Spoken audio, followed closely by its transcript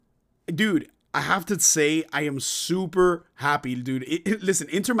Dude, I have to say, I am super happy, dude. Listen,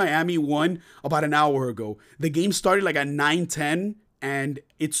 Inter Miami won about an hour ago. The game started like at 9:10, and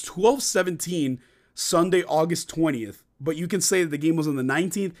it's 12:17 Sunday, August 20th. But you can say that the game was on the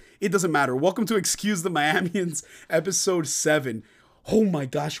 19th. It doesn't matter. Welcome to Excuse the Miamians, episode 7. Oh my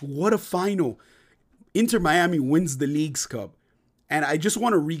gosh, what a final. Inter Miami wins the Leagues Cup. And I just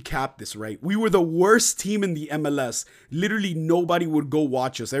want to recap this, right? We were the worst team in the MLS. Literally nobody would go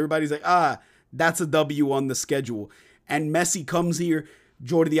watch us. Everybody's like, that's a W on the schedule. And Messi comes here.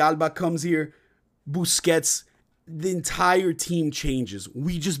 Jordi Alba comes here. Busquets. The entire team changes.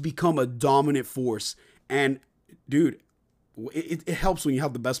 We just become a dominant force. And, dude, it helps when you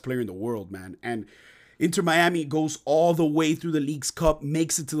have the best player in the world, man. And Inter Miami goes all the way through the Leagues Cup,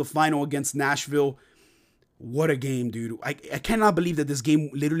 makes it to the final against Nashville. What a game, dude. I cannot believe that this game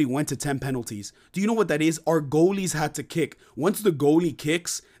literally went to 10 penalties. Do you know what that is? Our goalies had to kick. Once the goalie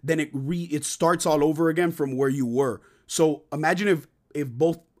kicks, then it starts all over again from where you were. So imagine if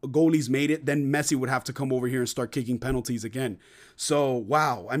both goalies made it, then Messi would have to come over here and start kicking penalties again. So,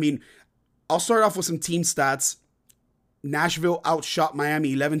 wow. I mean, I'll start off with some team stats. Nashville outshot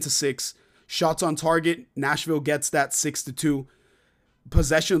Miami 11-6. Shots on target, Nashville gets that 6-2.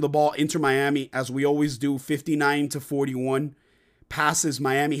 Possession of the ball, Inter Miami, as we always do, 59-41. Passes,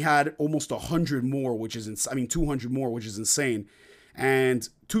 Miami had almost 100 more, 200 more, which is insane. And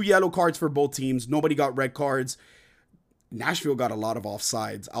 2 yellow cards for both teams. Nobody got red cards. Nashville got a lot of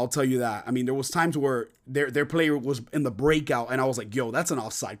offsides. I'll tell you that. I mean, there was times where their player was in the breakout, and I was like, yo, that's an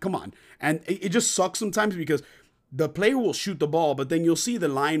offside. Come on. And it just sucks sometimes because the player will shoot the ball, but then you'll see the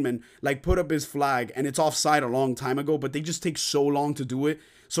lineman like put up his flag and it's offside a long time ago, but they just take so long to do it.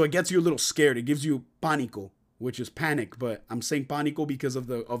 So it gets you a little scared. It gives you panico, which is panic, but I'm saying panico because of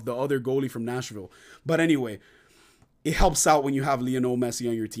the other goalie from Nashville. But anyway, it helps out when you have Lionel Messi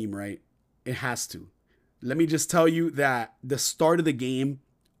on your team, right? It has to. Let me just tell you that the start of the game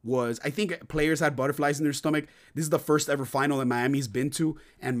was, I think players had butterflies in their stomach. This is the first ever final that Miami's been to,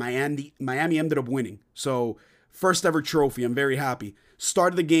 and Miami ended up winning. So first ever trophy. I'm very happy.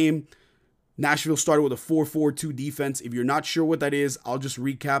 Start of the game, Nashville started with a 4-4-2 defense. If you're not sure what that is, I'll just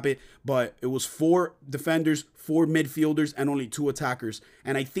recap it. But it was 4 defenders, 4 midfielders, and only 2 attackers.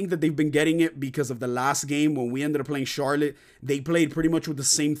 And I think that they've been getting it because of the last game when we ended up playing Charlotte. They played pretty much with the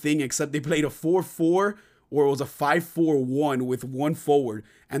same thing, except they played a 4-4 or it was a 5-4-1 with 1 forward.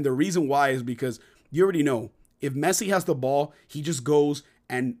 And the reason why is because you already know, if Messi has the ball, he just goes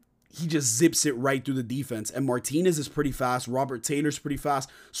and he just zips it right through the defense. And Martinez is pretty fast. Robert Taylor's pretty fast.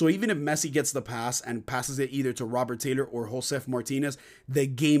 So even if Messi gets the pass and passes it either to Robert Taylor or Josef Martinez, the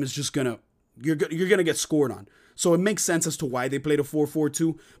game is just you're gonna get scored on. So it makes sense as to why they played a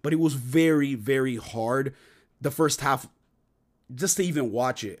 4-4-2, but it was very, very hard the first half just to even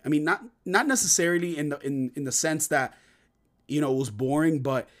watch it. I mean, not necessarily in the sense that, you know, it was boring,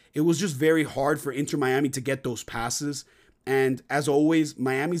 but it was just very hard for Inter Miami to get those passes. And as always,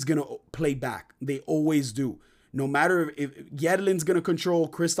 Miami's going to play back. They always do. No matter if Yedlin's going to control,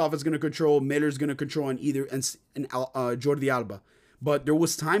 Kristoff is going to control, Miller's going to control, and Jordi Alba. But there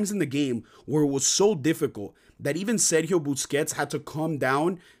was times in the game where it was so difficult that even Sergio Busquets had to come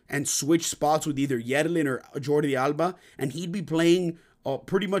down and switch spots with either Yedlin or Jordi Alba, and he'd be playing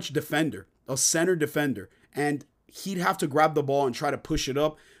pretty much defender, a center defender. And he'd have to grab the ball and try to push it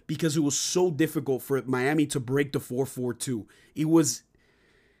up because it was so difficult for Miami to break the 4-4-2. It was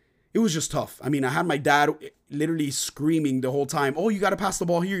just tough. I mean, I had my dad literally screaming the whole time, oh, you got to pass the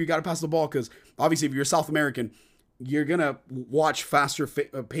ball here. You got to pass the ball. Because obviously if you're South American, you're going to watch faster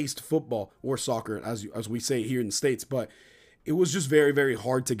paced football or soccer, as we say here in the States. But it was just very, very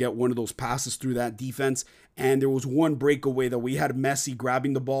hard to get one of those passes through that defense. And there was one breakaway that we had Messi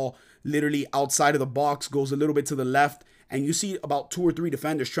grabbing the ball literally outside of the box, goes a little bit to the left. And you see about 2 or 3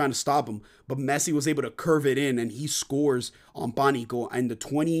 defenders trying to stop him. But Messi was able to curve it in, and he scores on Panico in the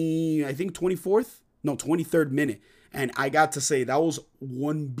 23rd minute. And I got to say, that was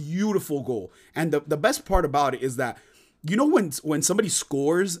one beautiful goal. And the best part about it is that, you know, when somebody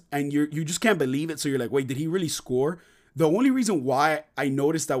scores and you just can't believe it. So you're like, wait, did he really score? The only reason why I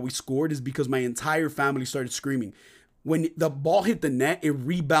noticed that we scored is because my entire family started screaming. When the ball hit the net, it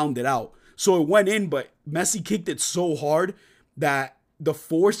rebounded out. So it went in, but Messi kicked it so hard that the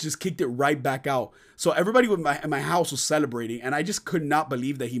force just kicked it right back out. So everybody in my house was celebrating, and I just could not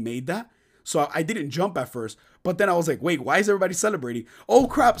believe that he made that. So I didn't jump at first, but then I was like, wait, why is everybody celebrating? Oh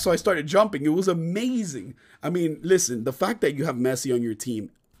crap. So I started jumping. It was amazing. I mean, listen, the fact that you have Messi on your team,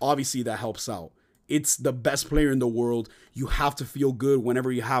 obviously that helps out. It's the best player in the world. You have to feel good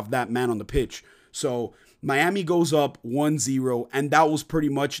whenever you have that man on the pitch. So Miami goes up 1-0, and that was pretty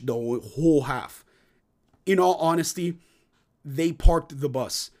much the whole half. In all honesty, they parked the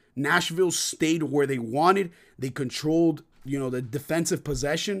bus. Nashville stayed where they wanted. They controlled, the defensive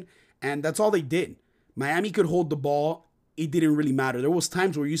possession, and that's all they did. Miami could hold the ball. It didn't really matter. There was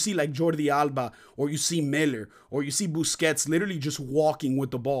times where you see like Jordi Alba or you see Miller or you see Busquets literally just walking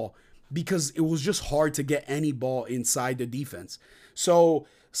with the ball because it was just hard to get any ball inside the defense. So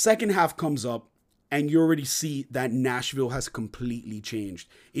second half comes up, and you already see that Nashville has completely changed.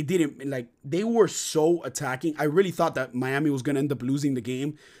 It didn't, they were so attacking. I really thought that Miami was going to end up losing the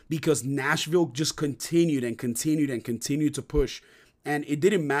game because Nashville just continued and continued and continued to push. And it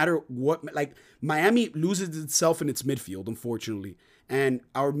didn't matter what, Miami loses itself in its midfield, unfortunately. And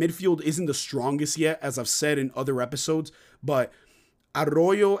our midfield isn't the strongest yet, as I've said in other episodes, but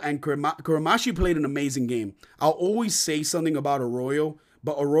Arroyo and Kuramashi played an amazing game. I'll always say something about Arroyo,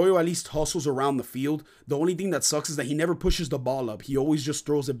 but Arroyo at least hustles around the field. The only thing that sucks is that he never pushes the ball up. He always just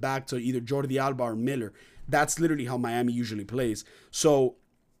throws it back to either Jordi Alba or Miller. That's literally how Miami usually plays. So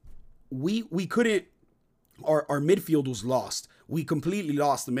we couldn't, our midfield was lost. We completely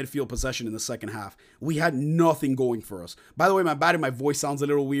lost the midfield possession in the second half. We had nothing going for us. By the way, my voice sounds a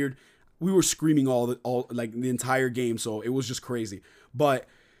little weird. We were screaming all the entire game, so it was just crazy. But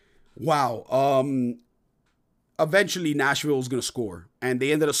wow, eventually Nashville was going to score, and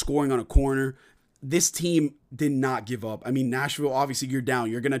they ended up scoring on a corner. This team did not give up. I mean, Nashville, obviously you're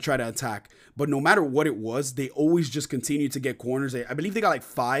down. You're going to try to attack. But no matter what it was, they always just continued to get corners. I believe they got like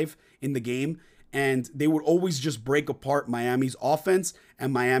 5 in the game, and they would always just break apart Miami's offense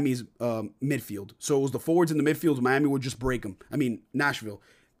and Miami's midfield. So it was the forwards in the midfield. Miami would just break them. I mean, Nashville.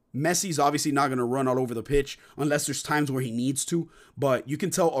 Messi's obviously not going to run all over the pitch unless there's times where he needs to, but you can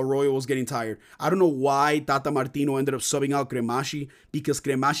tell Arroyo was getting tired. I don't know why Tata Martino ended up subbing out Cremashi, because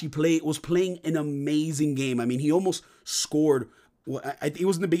Cremashi was playing an amazing game. I mean, he almost scored. It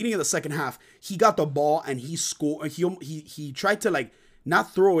was in the beginning of the second half. He got the ball and he scored. He tried to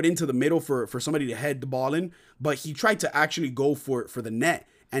not throw it into the middle for somebody to head the ball in, but he tried to actually go for the net,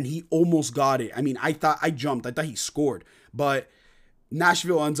 and he almost got it. I mean, I thought he scored, but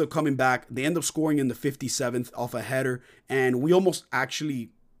Nashville ends up coming back. They end up scoring in the 57th off a header, and we almost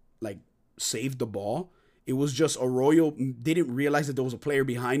actually saved the ball. It was just Arroyo didn't realize that there was a player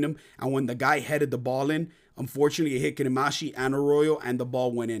behind him, and when the guy headed the ball in, unfortunately it hit Kinemashi and Arroyo, and the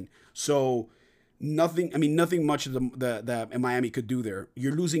ball went in. So nothing much that Miami could do there.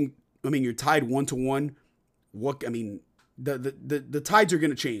 You're losing. I mean, you're tied 1-1. The tides are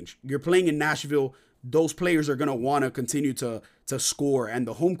going to change. You're playing in Nashville. Those players are going to want to continue to score. And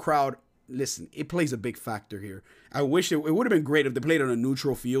the home crowd, listen, it plays a big factor here. I wish it would have been great if they played on a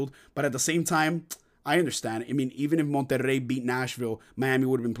neutral field. But at the same time, I understand. I mean, even if Monterrey beat Nashville, Miami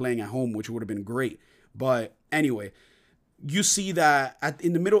would have been playing at home, which would have been great. But anyway, you see that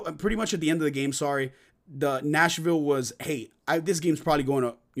in the middle, pretty much at the end of the game, the Nashville was, hey, this game's probably going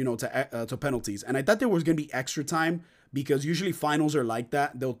to penalties. And I thought there was going to be extra time, because usually finals are like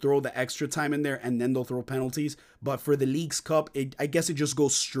that. They'll throw the extra time in there and then they'll throw penalties. But for the Leagues Cup, I guess it just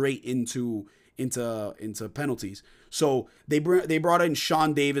goes straight into penalties. So they brought in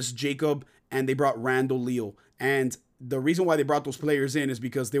Sean Davis, Jacob, and they brought Randall Leal. And the reason why they brought those players in is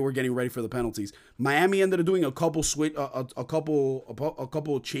because they were getting ready for the penalties. Miami ended up doing a couple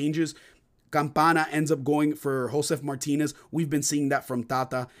changes. Campana ends up going for Josef Martinez. We've been seeing that from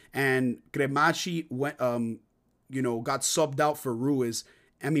Tata. And Cremachi went got subbed out for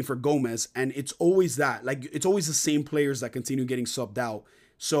for Gomez, and it's always that. It's always the same players that continue getting subbed out.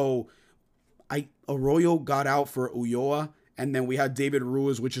 So Arroyo got out for Ulloa, and then we had David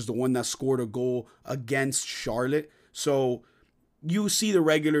Ruiz, which is the one that scored a goal against Charlotte. So you see the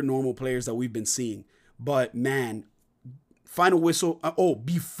regular normal players that we've been seeing. But man, final whistle.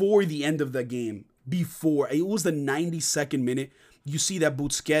 Before the end of the game, it was the 92nd minute. You see that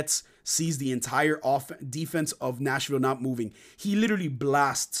Busquets sees the entire defense of Nashville not moving. He literally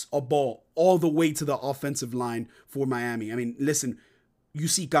blasts a ball all the way to the offensive line for Miami. I mean, listen, you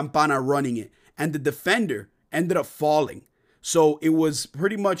see Campana running it, and the defender ended up falling. So it was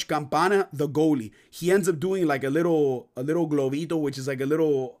pretty much Campana, the goalie. He ends up doing a little globito, which is like a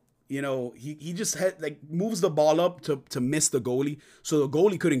little, he just moves the ball up to miss the goalie. So the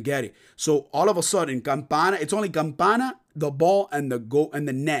goalie couldn't get it. So all of a sudden, Campana, it's only Campana, the ball, and the goal and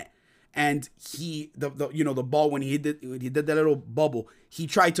the net. And the ball, when he did that little bubble, he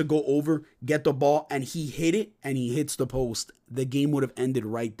tried to go over, get the ball, and he hit it, and he hits the post. The game would have ended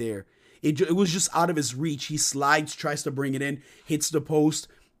right there. It was just out of his reach. He slides, tries to bring it in, hits the post.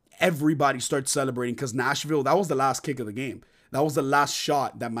 Everybody starts celebrating because Nashville, that was the last kick of the game. That was the last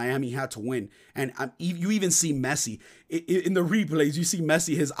shot that Miami had to win. And you even see Messi in the replays. You see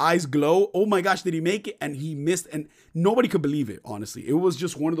Messi, his eyes glow. Oh my gosh, did he make it? And he missed. And nobody could believe it, honestly. It was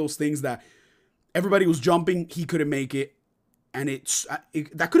just one of those things that everybody was jumping. He couldn't make it. And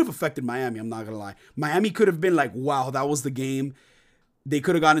that could have affected Miami, I'm not going to lie. Miami could have been like, wow, that was the game. They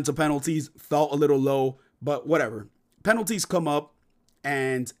could have gotten into penalties, felt a little low, but whatever. Penalties come up,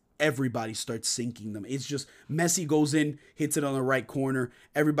 and everybody starts sinking them. It's just Messi goes in, hits it on the right corner.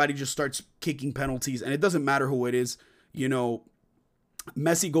 Everybody just starts kicking penalties, and it doesn't matter who it is. You know,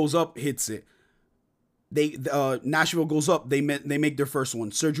 Messi goes up, hits it. Nashville goes up, they make their first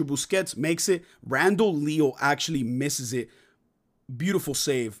one. Sergio Busquets makes it. Randall Leo actually misses it. Beautiful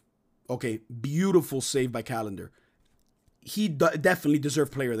save. Okay, beautiful save by Calendar. He definitely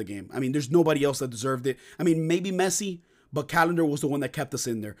deserved player of the game. I mean, there's nobody else that deserved it. I mean, maybe Messi, but Calendar was the one that kept us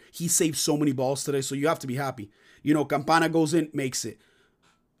in there. He saved so many balls today, so you have to be happy. You know, Campana goes in, makes it.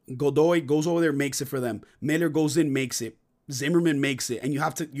 Godoy goes over there, makes it for them. Miller goes in, makes it. Zimmerman makes it. And you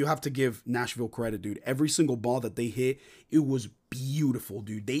have to give Nashville credit, dude. Every single ball that they hit, it was beautiful,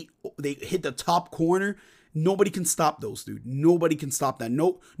 dude. They hit the top corner. Nobody can stop those, dude. Nobody can stop that.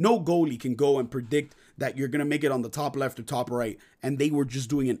 No goalie can go and predict that you're going to make it on the top left or top right. And they were just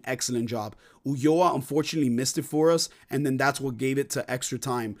doing an excellent job. Ulloa unfortunately missed it for us. And then that's what gave it to extra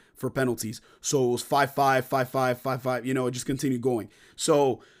time for penalties. So it was 5-5, 5-5, 5-5. You know, it just continued going.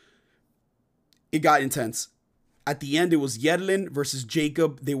 So it got intense. At the end, it was Yedlin versus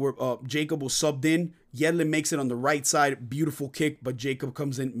Jacob. Jacob was subbed in. Yedlin makes it on the right side. Beautiful kick, but Jacob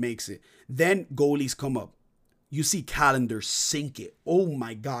comes in, makes it. Then goalies come up. You see Calendar sink it. Oh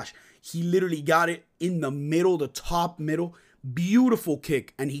my gosh. He literally got it in the middle, the top middle. Beautiful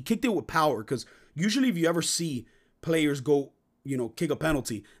kick. And he kicked it with power, because usually if you ever see players go, kick a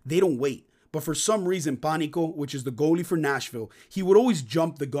penalty, they don't wait. But for some reason, Panico, which is the goalie for Nashville, he would always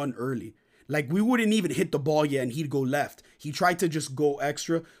jump the gun early. Like, we wouldn't even hit the ball yet and he'd go left. He tried to just go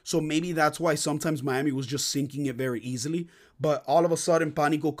extra. So maybe that's why sometimes Miami was just sinking it very easily. But all of a sudden,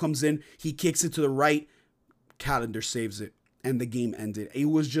 Panico comes in. He kicks it to the right. Calendar saves it. And the game ended. It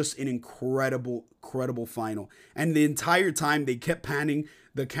was just an incredible final. And the entire time, they kept panning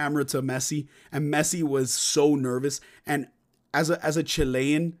the camera to Messi. And Messi was so nervous. And as a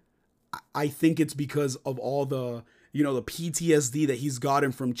Chilean, I think it's because of all the the PTSD that he's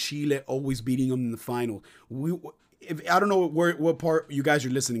gotten from Chile always beating him in the final. I don't know what part you guys are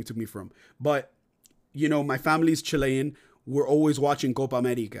listening to me from, but my family's Chilean. We're always watching Copa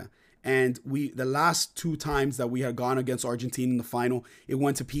America. And the last two times that we had gone against Argentina in the final, it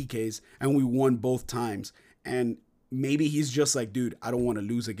went to PKs and we won both times. And maybe he's just like, dude, I don't want to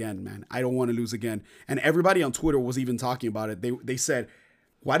lose again, man. I don't want to lose again. And everybody on Twitter was even talking about it. They said,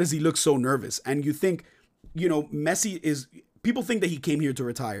 why does he look so nervous? And you think, Messi people think that he came here to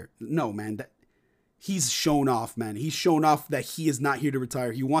retire. No, man, he's shown off, man. He's shown off that he is not here to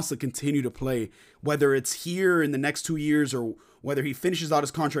retire. He wants to continue to play, whether it's here in the next 2 years or whether he finishes out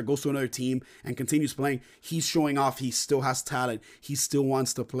his contract, goes to another team and continues playing. He's showing off he still has talent. He still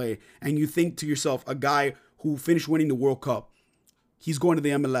wants to play. And you think to yourself, a guy who finished winning the World Cup, he's going to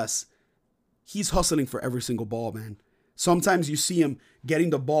the MLS. He's hustling for every single ball, man. Sometimes you see him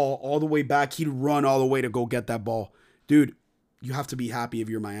getting the ball all the way back. He'd run all the way to go get that ball. Dude, you have to be happy if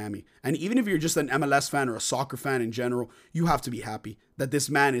you're Miami. And even if you're just an MLS fan or a soccer fan in general, you have to be happy that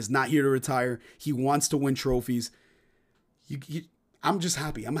this man is not here to retire. He wants to win trophies. I'm just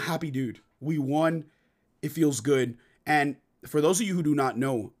happy. I'm a happy dude. We won. It feels good. And for those of you who do not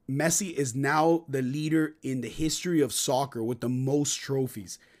know, Messi is now the leader in the history of soccer with the most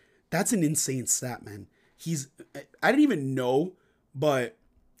trophies. That's an insane stat, man. I didn't even know, but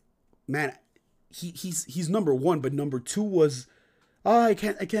man, he's number one, but number two was I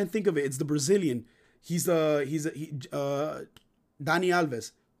can't think of it. It's the Brazilian. Dani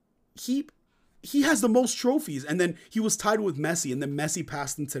Alves. He has the most trophies, and then he was tied with Messi, and then Messi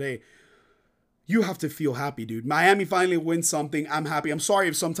passed him today. You have to feel happy, dude. Miami finally wins something. I'm happy. I'm sorry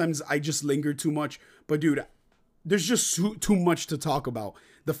if sometimes I just linger too much, but dude, there's just too much to talk about.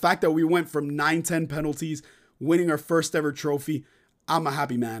 The fact that we went from 9-10 penalties, winning our first ever trophy, I'm a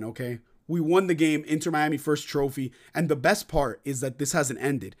happy man, okay? We won the game, Inter Miami first trophy, and the best part is that this hasn't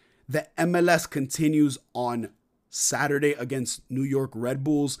ended. The MLS continues on Saturday against New York Red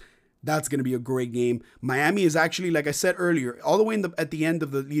Bulls. That's going to be a great game. Miami is actually, like I said earlier, all the way at the end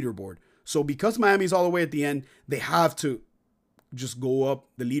of the leaderboard. So because Miami's all the way at the end, they have to just go up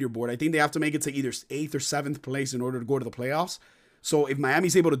the leaderboard. I think they have to make it to either 8th or 7th place in order to go to the playoffs. So if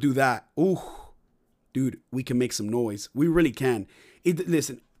Miami's able to do that, dude, we can make some noise. We really can.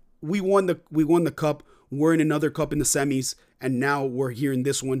 Listen, we won the cup. we're in another cup in the semis, and now we're here in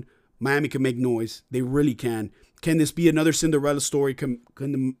this one. Miami can make noise. They really can. Can this be another Cinderella story? Can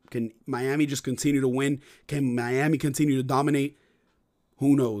Miami just continue to win? Can Miami continue to dominate?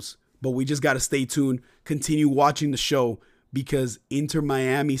 Who knows? But we just got to stay tuned, continue watching the show, because Inter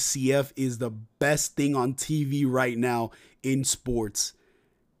Miami CF is the best thing on TV right now in sports.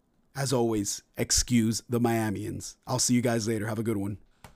 As always, excuse the Miamians. I'll see you guys later. Have a good one.